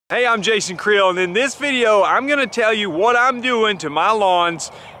Hey, I'm Jason Creel, and in this video I'm going to tell you what I'm doing to my lawns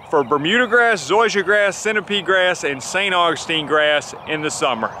for Bermuda grass, Zoysia grass, Centipede grass, and St. Augustine grass in the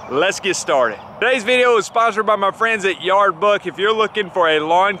summer. Let's get started. Today's video is sponsored by my friends at Yardbook. If you're looking for a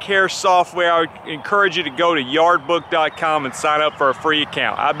lawn care software, I would encourage you to go to yardbook.com and sign up for a free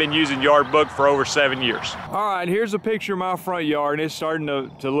account. I've been using Yardbook for over 7 years. All right, here's a picture of my front yard, and it's starting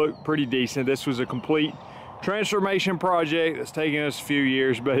to look pretty decent. This was a complete transformation project that's taken us a few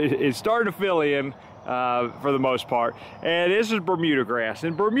years, but it's starting to fill in for the most part. And this is Bermuda grass.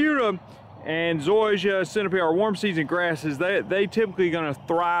 And Bermuda and Zoysia, Centipede are warm season grasses. They typically gonna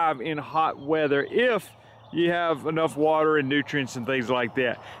thrive in hot weather if you have enough water and nutrients and things like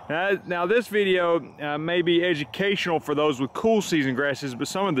that. Now this video may be educational for those with cool season grasses, but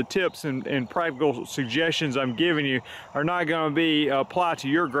some of the tips and practical suggestions I'm giving you are not gonna be applied to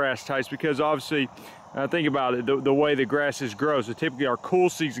your grass types, because obviously think about it, the way the grasses grow. So typically our cool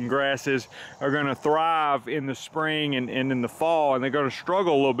season grasses are going to thrive in the spring and in the fall, and they're going to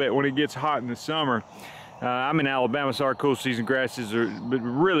struggle a little bit when it gets hot in the summer. I'm in Alabama, so our cool season grasses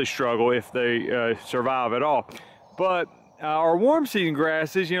really struggle if they survive at all. But our warm season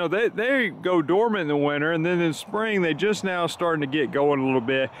grasses, you know, they go dormant in the winter, and then in spring they just now starting to get going a little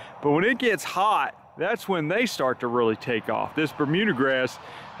bit. But when it gets hot, that's when they start to really take off. This Bermuda grass,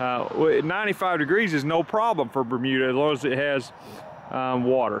 95 degrees is no problem for Bermuda as long as it has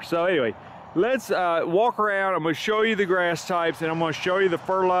water. So anyway, let's walk around. I'm going to show you the grass types, and I'm going to show you the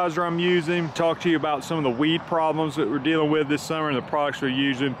fertilizer I'm using, talk to you about some of the weed problems that we're dealing with this summer and the products we're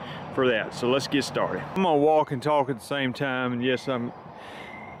using for that. So let's get started. I'm going to walk and talk at the same time, and yes, I'm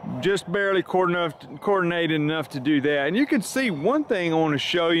just barely coordinated enough to do that. And you can see one thing I want to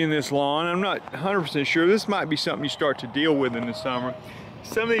show you in this lawn. I'm not 100% sure. This might be something you start to deal with in the summer.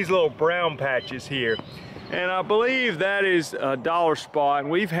 Some of these little brown patches here. And I believe that is a dollar spot,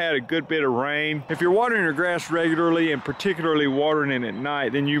 and we've had a good bit of rain. If you're watering your grass regularly, and particularly watering it at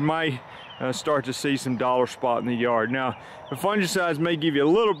night, then you might start to see some dollar spot in the yard. Now, the fungicides may give you a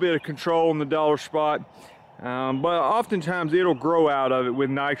little bit of control in the dollar spot, but oftentimes it'll grow out of it with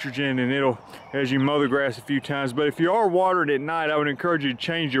nitrogen, and it'll, as you mow the grass a few times. But if you are watering at night, I would encourage you to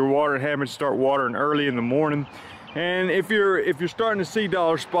change your watering habits, start watering early in the morning. And if you're starting to see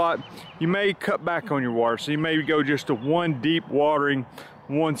dollar spot, you may cut back on your water. So you may go just to one deep watering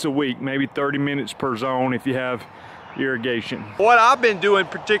once a week, maybe 30 minutes per zone if you have irrigation. What I've been doing,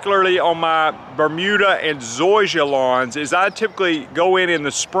 particularly on my Bermuda and Zoysia lawns, is I typically go in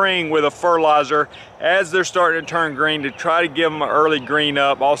the spring with a fertilizer as they're starting to turn green to try to give them an early green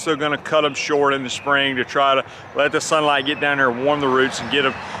up. Also going to cut them short in the spring to try to let the sunlight get down there and warm the roots and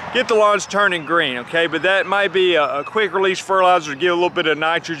get the lawns turning green, okay? But that might be a quick release fertilizer to give a little bit of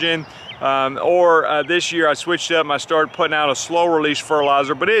nitrogen. This year I switched up and I started putting out a slow release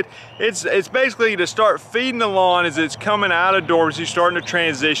fertilizer, but it's basically to start feeding the lawn as it's coming out of dormancy, starting to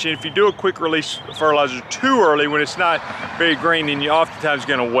transition. If you do a quick release fertilizer too early when it's not very green, then you're oftentimes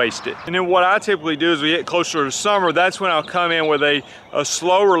going to waste it. And then what I typically do is we get closer to summer, that's when I'll come in with a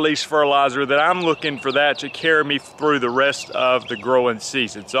slow release fertilizer that I'm looking for that to carry me through the rest of the growing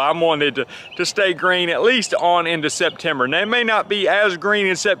season. So I'm wanting to stay green at least on into September. Now it may not be as green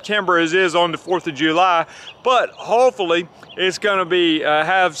in September as is on the 4th of July, but hopefully it's going to be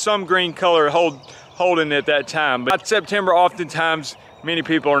have some green color holding at that time. But September, oftentimes many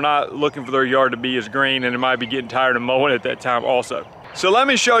people are not looking for their yard to be as green, and they might be getting tired of mowing at that time also. So let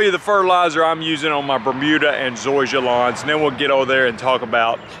me show you the fertilizer I'm using on my Bermuda and Zoysia lawns, and then we'll get over there and talk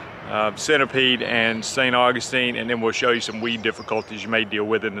about Centipede and St. Augustine, and then we'll show you some weed difficulties you may deal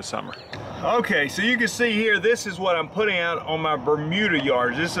with in the summer. Okay, so you can see here, this is what I'm putting out on my Bermuda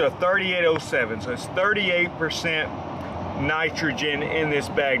yards. This is a 3807, so it's 38% nitrogen in this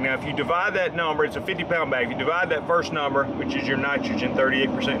bag. Now if you divide that number, it's a 50-pound bag. If you divide that first number, which is your nitrogen,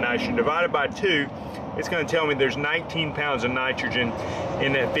 38% nitrogen, divided by 2, it's going to tell me there's 19 pounds of nitrogen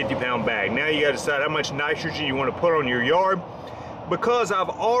in that 50-pound bag. Now you got to decide how much nitrogen you want to put on your yard. Because I've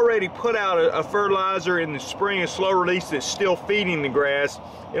already put out a fertilizer in the spring, a slow release that's still feeding the grass,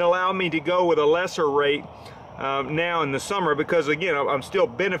 it allowed me to go with a lesser rate now in the summer, because again, I'm still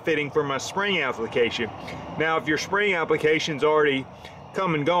benefiting from my spring application. Now if your spring application's already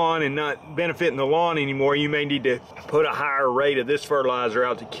come and gone and not benefiting the lawn anymore, you may need to put a higher rate of this fertilizer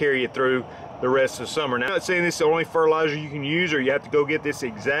out to carry you through the rest of the summer. Now I'm not saying this is the only fertilizer you can use, or you have to go get this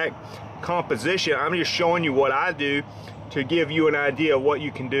exact composition. I'm just showing you what I do to give you an idea of what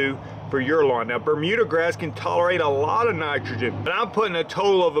you can do for your lawn. Now Bermuda grass can tolerate a lot of nitrogen, but I'm putting a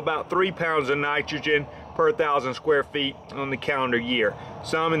total of about 3 pounds of nitrogen per 1,000 square feet on the calendar year.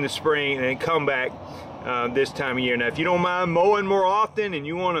 Some in the spring, and then come back this time of year. Now, if you don't mind mowing more often and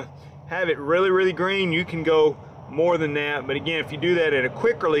you want to have it really green, you can go more than that. But again, if you do that in a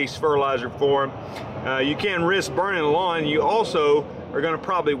quick release fertilizer form, you can risk burning the lawn. You also are going to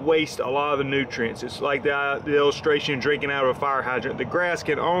probably waste a lot of the nutrients. It's like the illustration drinking out of a fire hydrant. The grass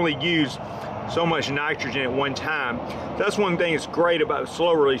can only use so much nitrogen at one time. That's one thing that's great about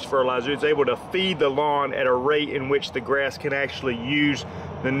slow release fertilizer. It's able to feed the lawn at a rate in which the grass can actually use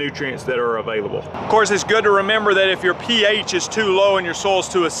the nutrients that are available. Of course, it's good to remember that if your pH is too low and your soil's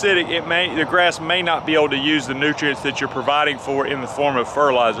too acidic, the grass may not be able to use the nutrients that you're providing for in the form of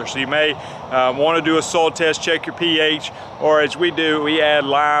fertilizer. So you may want to do a soil test, check your pH, or as we do, we add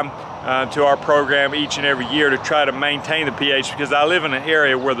lime to our program each and every year to try to maintain the pH, because I live in an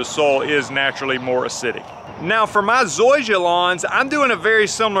area where the soil is naturally more acidic. Now for my zoysia lawns, I'm doing a very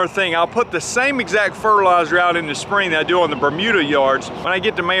similar thing. I'll put the same exact fertilizer out in the spring that I do on the Bermuda yards. When I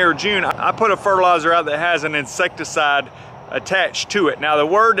get to May or June, I put a fertilizer out that has an insecticide attached to it. Now the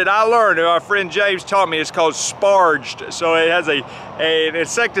word that I learned, and my friend James taught me, is called sparged. So it has an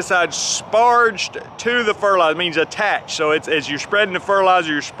insecticide sparged to the fertilizer. It means attached. So it's, as you're spreading the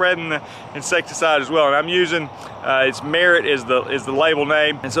fertilizer, you're spreading the insecticide as well. And I'm using its Merit is the label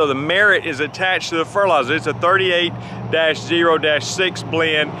name. And so the Merit is attached to the fertilizer. It's a 38-0-6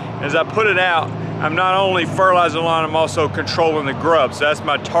 blend. As I put it out, I'm not only fertilizing the lawn, I'm also controlling the grubs. So that's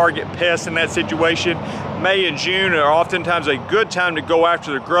my target pest in that situation. May and June are oftentimes a good time to go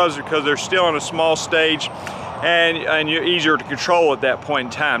after the grubs because they're still in a small stage, and you're easier to control at that point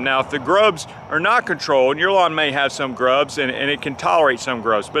in time. Now, if the grubs are not controlled, your lawn may have some grubs, and it can tolerate some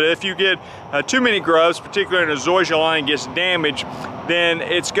grubs. But if you get too many grubs, particularly in a zoysia line, gets damaged, then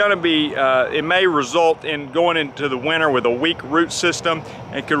it's going to be, it may result in going into the winter with a weak root system,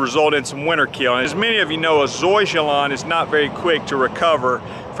 and could result in some winter kill. And as many of you know, a zoysia lawn is not very quick to recover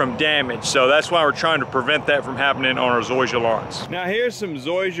from damage. So that's why we're trying to prevent that from happening on our zoysia lawns. Now here's some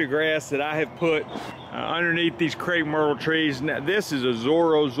zoysia grass that I have put underneath these crepe myrtle trees. Now this is a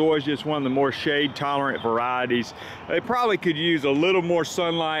zoysia. It's one of the more shade tolerant varieties. They probably could use a little more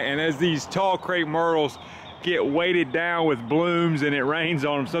sunlight, and as these tall crepe myrtles get weighted down with blooms and it rains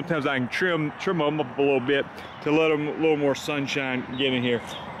on them, sometimes I can trim them up a little bit to let them a little more sunshine get in here.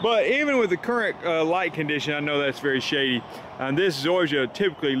 But even with the current light condition, I know that's very shady. This zoysia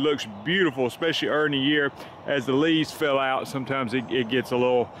typically looks beautiful, especially early in the year. As the leaves fill out, sometimes it gets a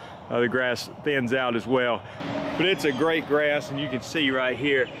little, the grass thins out as well. But it's a great grass, and you can see right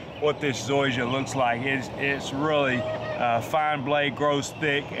here what this zoysia looks like. It's really fine blade, grows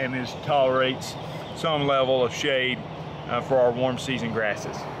thick, and it tolerates some level of shade for our warm season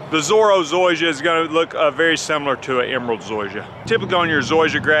grasses. The Zorro zoysia is going to look very similar to an emerald zoysia. Typically on your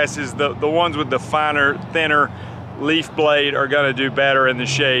zoysia grasses, the ones with the finer, thinner leaf blade are going to do better in the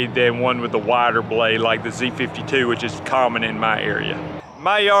shade than one with the wider blade like the Z52, which is common in my area.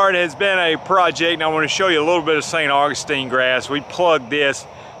 My yard has been a project, and I want to show you a little bit of St. Augustine grass. We plugged this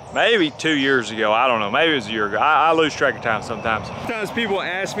maybe 2 years ago. I don't know, maybe it was a year ago. I lose track of time sometimes. Sometimes people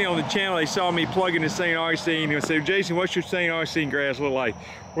ask me on the channel, they saw me plugging the St. Augustine, and they say, Jason, what's your St. Augustine grass look like?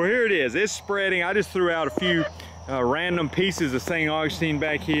 Well, here it is. It's spreading. I just threw out a few random pieces of St. Augustine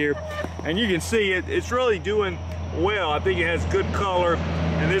back here, and you can see it's really doing well. I think it has good color,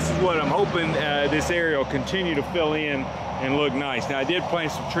 and this is what I'm hoping this area will continue to fill in and look nice. Now I did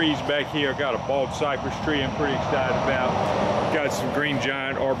plant some trees back here. I got a bald cypress tree I'm pretty excited about. Got some green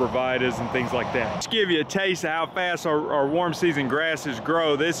giant arborvitaes and things like that. Just give you a taste of how fast our warm season grasses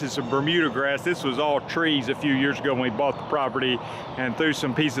grow. This is some Bermuda grass. This was all trees a few years ago when we bought the property, and threw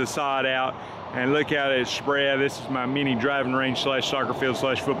some pieces of sod out. And look how it's spread. This is my mini driving range slash soccer field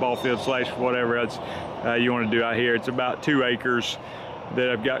slash football field slash whatever else you want to do out here. It's about 2 acres that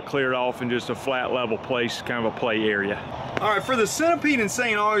I've got cleared off in just a flat level place, kind of a play area. All right, for the Centipede and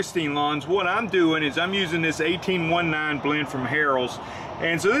St. Augustine lawns, what I'm doing is I'm using this 1819 blend from Harold's.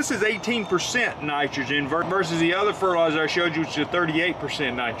 And so this is 18% nitrogen versus the other fertilizer I showed you, which is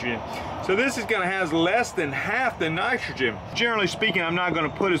 38% nitrogen. So this is going to have less than half the nitrogen. Generally speaking, I'm not going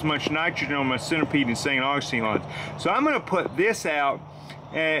to put as much nitrogen on my Centipede and St. Augustine lawns. So I'm going to put this out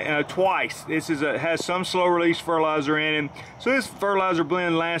twice. This has some slow release fertilizer in it. So this fertilizer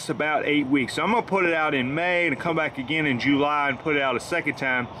blend lasts about 8 weeks. So I'm going to put it out in May and come back again in July and put it out a second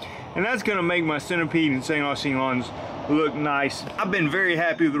time. And that's going to make my Centipede and St. Augustine lawns look nice. I've been very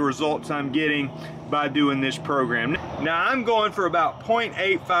happy with the results I'm getting by doing this program. Now I'm going for about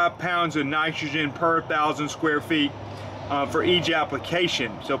 0.85 pounds of nitrogen per 1,000 square feet. for each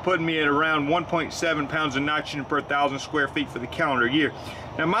application. So putting me at around 1.7 pounds of nitrogen per 1,000 square feet for the calendar year.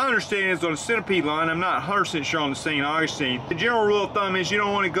 Now my understanding is on the Centipede line, I'm not 100% sure on the St. Augustine. The general rule of thumb is you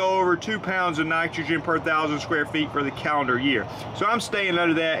don't want to go over 2 pounds of nitrogen per 1,000 square feet for the calendar year. So I'm staying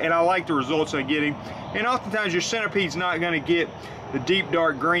under that, and I like the results I'm getting. And oftentimes your Centipede's not going to get the deep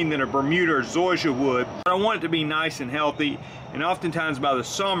dark green that a Bermuda or Zoysia would. But I want it to be nice and healthy, and oftentimes by the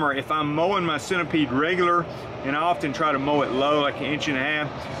summer, if I'm mowing my Centipede regular, and I often try to mow it low, like 1.5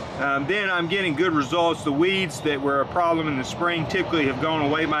 inches, then I'm getting good results. The weeds that were a problem in the spring typically have gone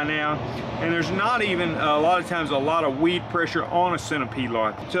away by now, and there's not even a lot of times a lot of weed pressure on a Centipede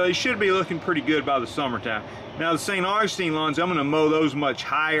lawn. So they should be looking pretty good by the summertime. Now the St. Augustine lawns, I'm gonna mow those much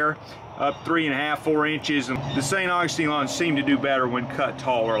higher, up 3.5, 4 inches, and the St. Augustine lawns seem to do better when cut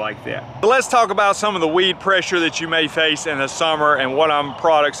taller like that. So let's talk about some of the weed pressure that you may face in the summer and what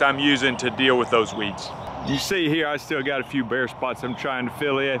products I'm using to deal with those weeds. You see here, I still got a few bare spots I'm trying to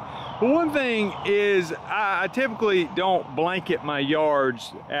fill in. But one thing is, I typically don't blanket my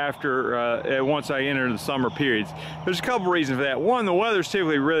yards after once I enter the summer periods. There's a couple reasons for that. One, the weather's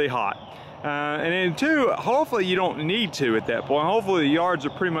typically really hot. And then two, hopefully you don't need to at that point. Hopefully the yards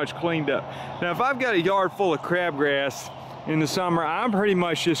are pretty much cleaned up. Now if I've got a yard full of crabgrass in the summer, I'm pretty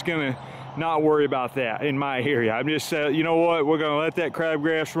much just gonna not worry about that in my area. I'm just saying, you know what, we're gonna let that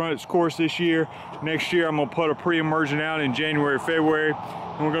crabgrass run its course this year. Next year I'm gonna put a pre-emergent out in January, February,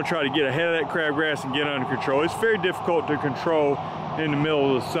 and we're gonna try to get ahead of that crabgrass and get it under control. It's very difficult to control in the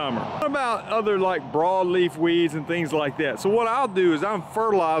middle of the summer. What about other like broadleaf weeds and things like that? So what I'll do is I'm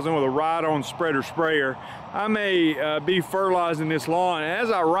fertilizing with a ride-on spreader sprayer. I may be fertilizing this lawn, and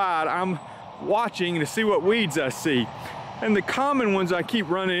as I ride, I'm watching to see what weeds I see. And the common ones I keep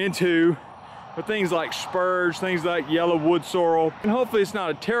running into are things like spurge, things like yellow wood sorrel. And hopefully it's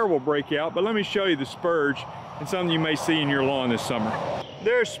not a terrible breakout, but let me show you the spurge and something you may see in your lawn this summer.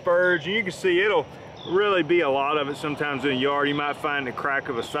 There's spurge, and you can see it'll really be a lot of it sometimes in the yard. You might find the crack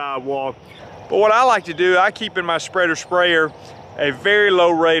of a sidewalk. But what I like to do, I keep in my spreader sprayer a very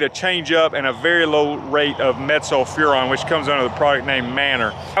low rate of change up and a very low rate of metsulfuron, which comes under the product name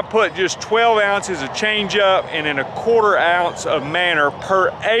Manor. I put just 12 ounces of change up and then 1/4 ounce of Manor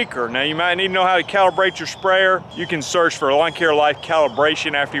per acre. Now you might need to know how to calibrate your sprayer. You can search for Lawn Care Life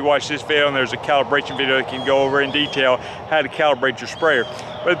calibration after you watch this video, and there's a calibration video that can go over in detail how to calibrate your sprayer.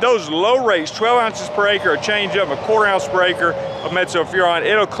 But at those low rates, 12 ounces per acre of change up, 1/4 ounce per acre of metsulfuron,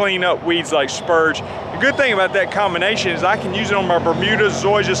 it'll clean up weeds like spurge. The good thing about that combination is I can use it on my Bermuda,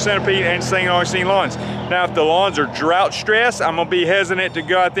 Zoysia, Centipede, and St. Augustine lawns. Now if the lawns are drought stressed, I'm gonna be hesitant to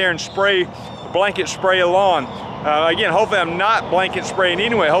go out there and blanket spray a lawn. Again, hopefully I'm not blanket spraying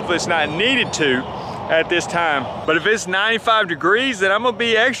anyway. Hopefully it's not needed to at this time. But if it's 95 degrees, then I'm gonna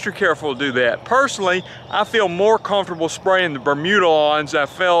be extra careful to do that. Personally, I feel more comfortable spraying the Bermuda lawns. I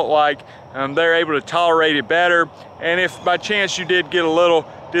felt like they're able to tolerate it better. And if by chance you did get a little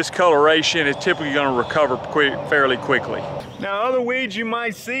discoloration, it's typically gonna recover fairly quickly. Now other weeds you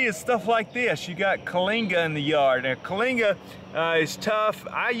might see is stuff like this. You got Kalinga in the yard. Now Kalinga is tough.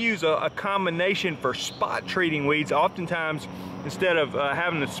 I use a combination for spot treating weeds. Oftentimes, instead of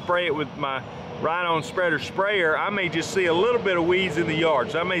having to spray it with my ride-on spreader sprayer, I may just see a little bit of weeds in the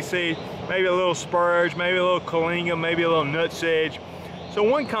yard. So I may see maybe a little spurge, maybe a little Kalinga, maybe a little nutsedge. So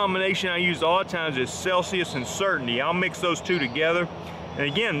one combination I use all the times is Celsius and Certainty. I'll mix those two together. And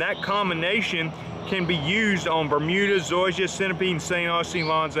again, that combination can be used on Bermuda, Zoysia, Centipede, and St. Augustine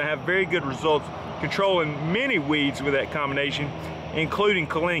lawns and have very good results controlling many weeds with that combination, including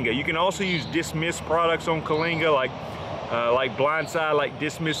Kalinga. You can also use Dismiss products on Kalinga, like Blindside, like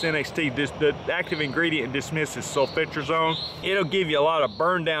Dismiss NXT. The active ingredient in Dismiss is sulfitrazone. It'll give you a lot of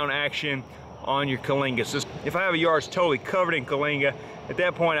burn down action on your Kalinga. So if I have a yard that's totally covered in Kalinga, at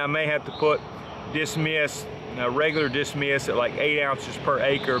that point I may have to put Dismiss, regular Dismiss at like 8 ounces per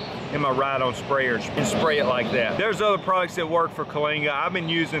acre in my ride-on sprayer and spray it like that. There's other products that work for Kalinga. I've been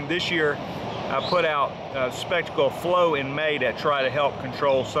using this year, I put out Spectacle Flow in May that try to help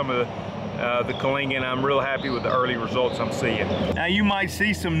control some of the Kalinga, and I'm real happy with the early results I'm seeing. Now you might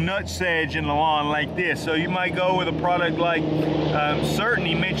see some nutsedge in the lawn like this, so you might go with a product like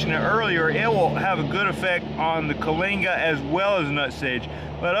Certainty, mentioned it earlier. It will have a good effect on the Kalinga as well as nutsedge.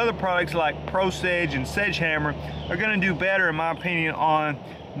 But other products like Pro Sedge and Sedge Hammer are going to do better, in my opinion, on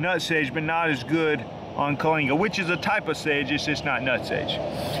nutsedge, but not as good on Kalinga, which is a type of sedge, it's just not nutsedge.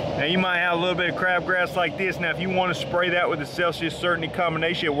 Now you might have a little bit of crabgrass like this. Now if you want to spray that with the Celsius Certainty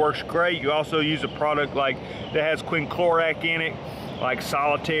combination, it works great. You also use a product like that has quinclorac in it, like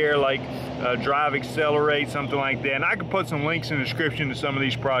Solitaire, like Drive Accelerate, something like that. And I can put some links in the description to some of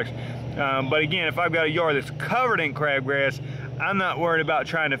these products. But again, if I've got a yard that's covered in crabgrass, I'm not worried about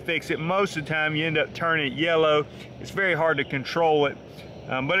trying to fix it. Most of the time you end up turning it yellow. It's very hard to control it.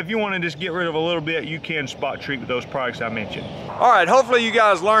 But if you want to just get rid of a little bit, you can spot treat with those products I mentioned. All right, hopefully you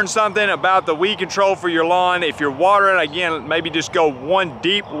guys learned something about the weed control for your lawn. If you're watering, again, maybe just go one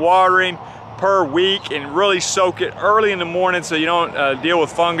deep watering per week and really soak it early in the morning so you don't deal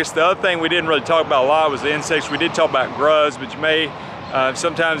with fungus. The other thing we didn't really talk about a lot was the insects. We did talk about grubs, but you may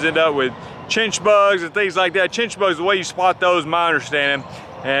sometimes end up with chinch bugs and things like that. Chinch bugs, the way you spot those, my understanding,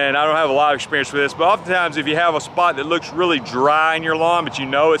 and I don't have a lot of experience with this, but oftentimes if you have a spot that looks really dry in your lawn, but you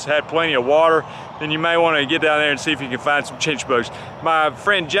know it's had plenty of water, then you may want to get down there and see if you can find some chinch bugs. My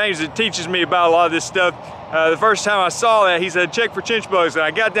friend James that teaches me about a lot of this stuff, the first time I saw that, he said, check for chinch bugs, and I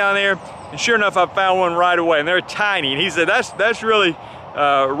got down there, and sure enough, I found one right away, and they're tiny, and he said, that's really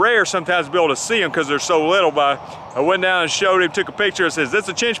rare sometimes to be able to see them because they're so little. But I went down and showed him, took a picture, and says, that's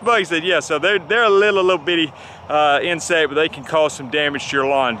a chinch bug? He said, yeah, so they're a little bitty insect, but they can cause some damage to your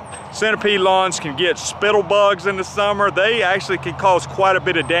lawn. Centipede lawns can get spittle bugs in the summer. They actually can cause quite a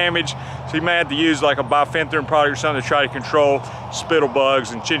bit of damage, so you may have to use like a bifenthrin product or something to try to control spittle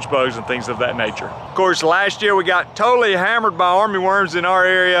bugs and chinch bugs and things of that nature. Of course, last year we got totally hammered by armyworms in our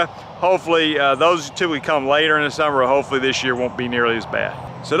area. Hopefully those typically come later in the summer. Hopefully this year won't be nearly as bad.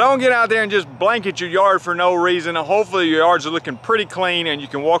 So don't get out there and just blanket your yard for no reason. Hopefully your yards are looking pretty clean and you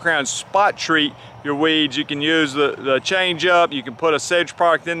can walk around and spot treat your weeds. You can use the change up. You can put a sedge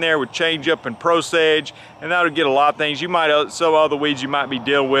product in there with change up and pro sedge, and that'll get a lot of things. You might, some other weeds you might be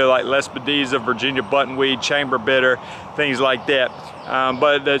dealing with, like Lespedeza, Virginia buttonweed, chamber bitter, things like that.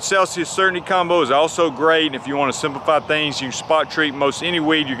 But the Celsius Certainty combo is also great. And if you want to simplify things, you can spot treat most any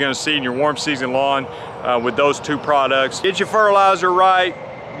weed you're going to see in your warm season lawn with those two products. Get your fertilizer right,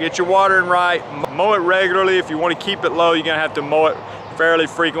 get your watering right, mow it regularly. If you want to keep it low, you're going to have to mow it fairly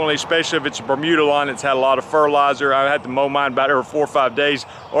frequently, especially if it's a Bermuda lawn that's had a lot of fertilizer. I had to mow mine about every 4 or 5 days.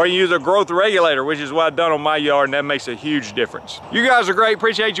 Or you use a growth regulator, which is what I've done on my yard, and that makes a huge difference. You guys are great.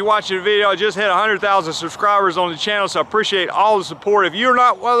 Appreciate you watching the video. I just hit 100,000 subscribers on the channel, so I appreciate all the support. If you're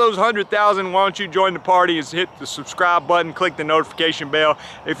not one of those 100,000, why don't you join the party and hit the subscribe button, click the notification bell.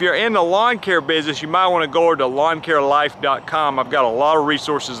 If you're in the lawn care business, you might want to go over to lawncarelife.com. I've got a lot of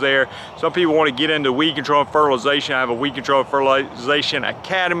resources there. Some people want to get into weed control and fertilization. I have a weed control and fertilization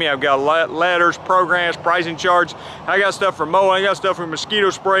academy. I've got letters, programs, pricing charts. I got stuff for mowing. I got stuff for mosquito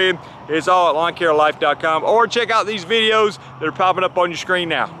spraying. It's all at lawncarelife.com, or check out these videos that are popping up on your screen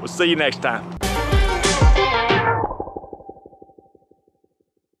now. We'll see you next time.